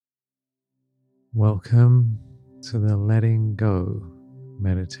Welcome to the Letting Go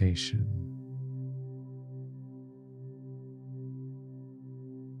meditation.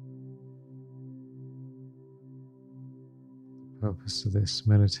 The purpose of this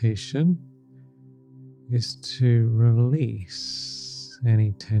meditation is to release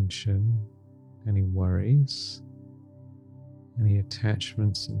any tension, any worries, any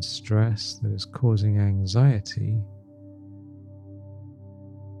attachments and stress that is causing anxiety,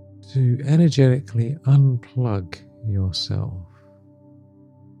 to energetically unplug yourself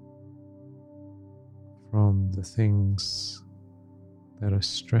from the things that are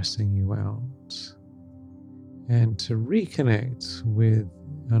stressing you out and to reconnect with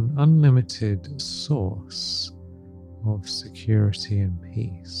an unlimited source of security and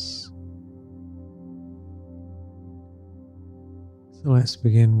peace. So let's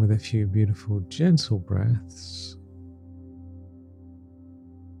begin with a few beautiful, gentle breaths.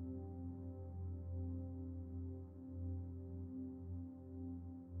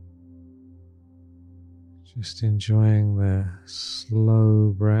 Just enjoying the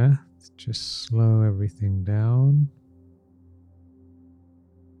slow breath, just slow everything down.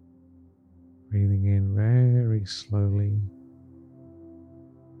 Breathing in very slowly.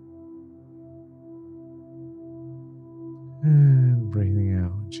 And breathing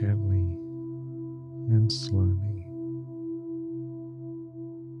out gently and slowly.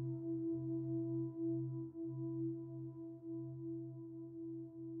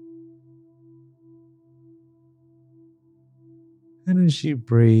 And as you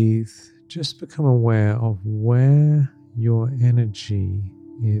breathe, just become aware of where your energy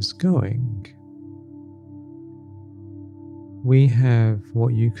is going. We have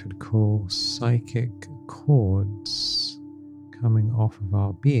what you could call psychic cords coming off of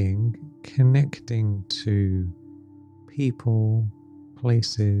our being, connecting to people,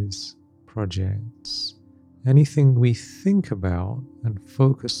 places, projects, anything we think about and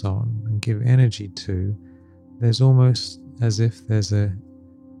focus on and give energy to. There's almost as if there's a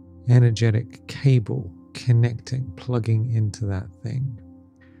energetic cable connecting, plugging into that thing.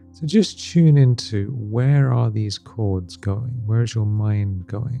 So just tune into, where are these cords going? Where is your mind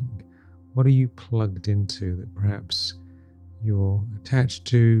going? What are you plugged into that perhaps you're attached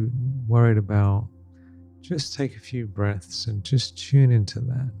to, worried about? Just take a few breaths and just tune into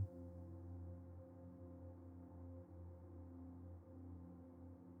that.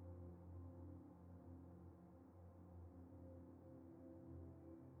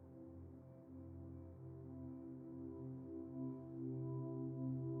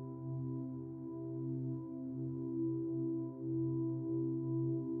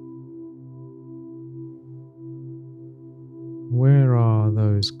 Where are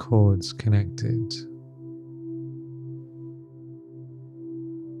those cords connected?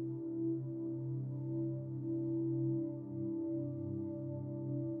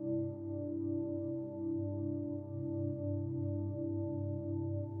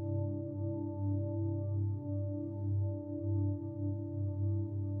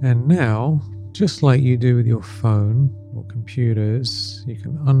 And now, just like you do with your phone or computers, you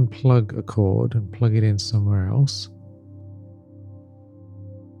can unplug a cord and plug it in somewhere else.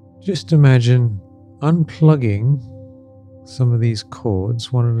 Just imagine unplugging some of these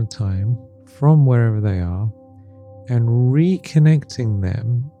cords one at a time from wherever they are and reconnecting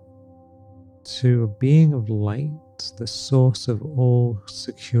them to a being of light, the source of all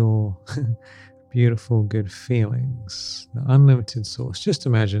secure, beautiful, good feelings, the unlimited source. Just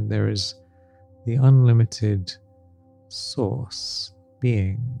imagine there is the unlimited source,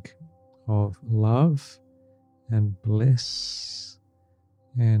 being of love and bliss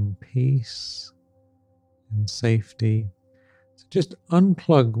and peace and safety. So just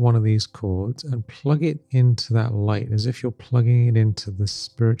unplug one of these cords and plug it into that light as if you're plugging it into the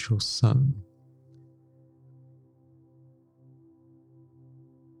spiritual sun.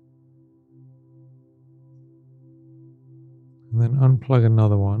 And then unplug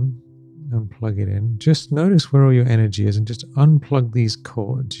another one and plug it in. Just notice where all your energy is and just unplug these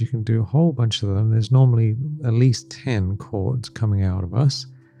cords. You can do a whole bunch of them. There's normally at least 10 cords coming out of us.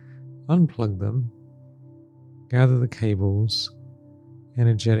 Unplug them, gather the cables,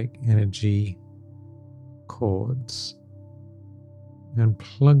 energetic energy cords, and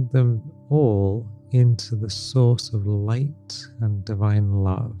plug them all into the source of light and divine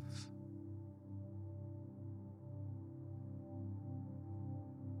love.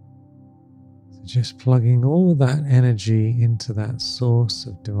 Just plugging all that energy into that source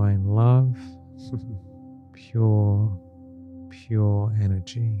of divine love, pure, pure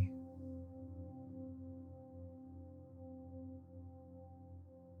energy.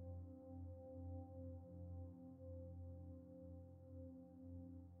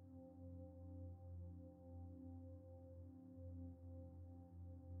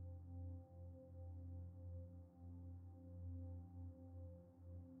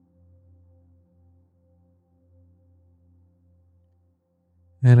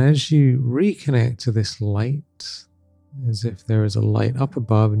 And as you reconnect to this light, as if there is a light up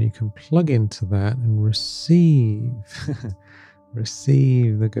above and you can plug into that and receive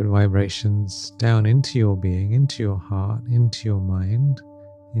receive the good vibrations down into your being, into your heart, into your mind,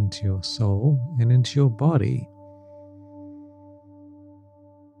 into your soul, and into your body.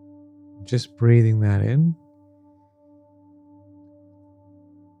 Just breathing that in.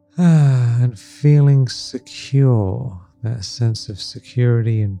 And feeling secure, that sense of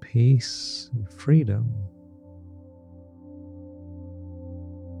security and peace and freedom.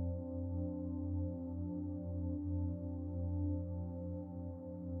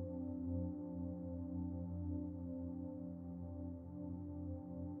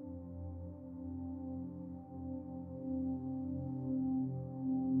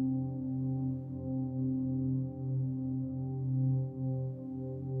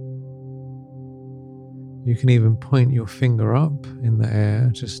 You can even point your finger up in the air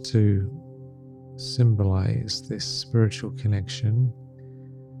just to symbolize this spiritual connection.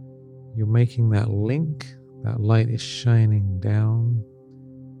 You're making that link, that light is shining down,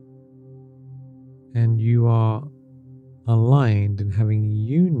 and you are aligned and having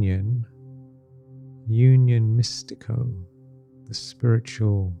union mystico, the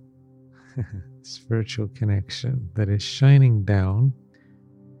spiritual spiritual connection that is shining down.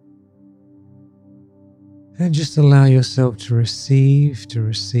 And just allow yourself to receive, to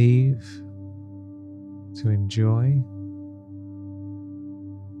enjoy.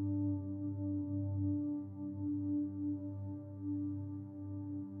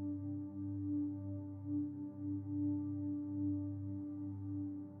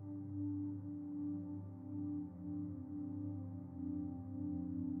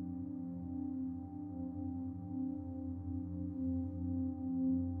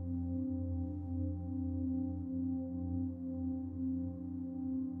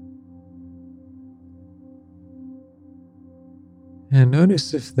 And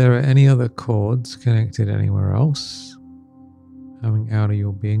notice if there are any other cords connected anywhere else, coming out of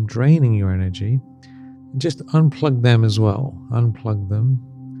your being, draining your energy. And just unplug them as well. Unplug them.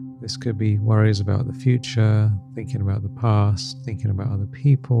 This could be worries about the future, thinking about the past, thinking about other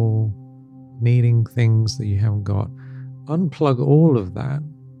people, needing things that you haven't got. Unplug all of that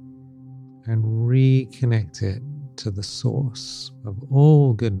and reconnect it to the source of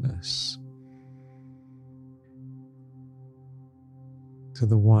all goodness, to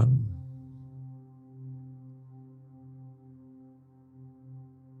the one.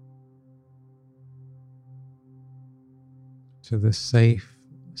 To the safe,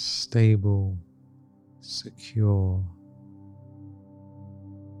 stable, secure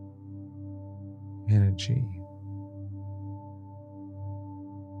energy.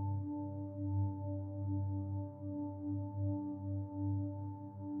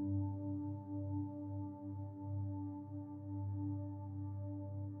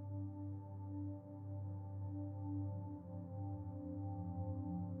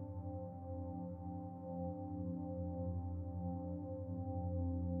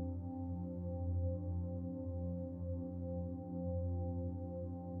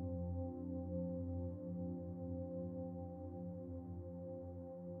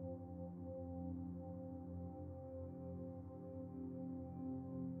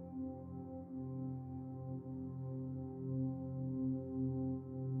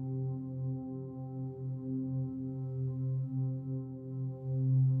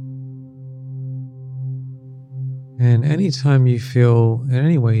 And anytime you feel in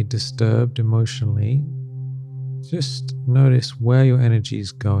any way disturbed emotionally, just notice where your energy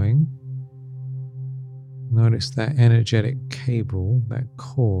is going. Notice that energetic cable, that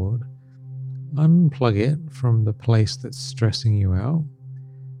cord. Unplug it from the place that's stressing you out,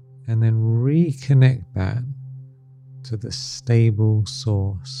 and then reconnect that to the stable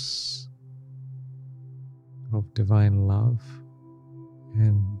source of divine love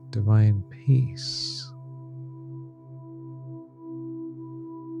and divine peace.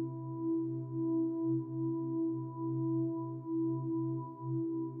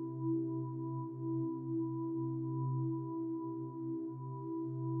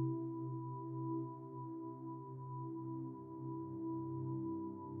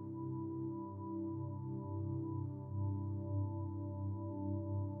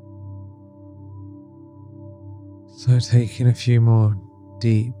 So taking a few more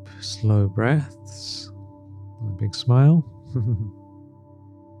deep, slow breaths, with a big smile.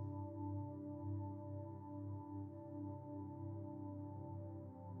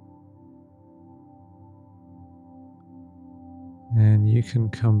 And you can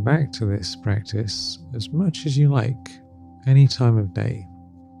come back to this practice as much as you like, any time of day,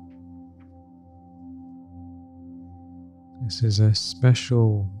 This is a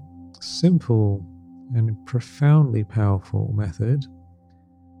special, simple, and profoundly powerful method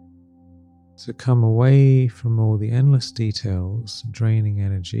to come away from all the endless details, draining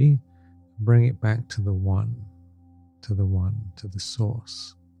energy, bring it back to the one, to the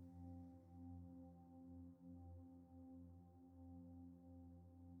source.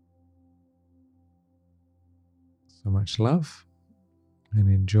 So much love, and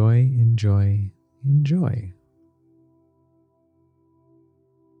enjoy, enjoy, enjoy.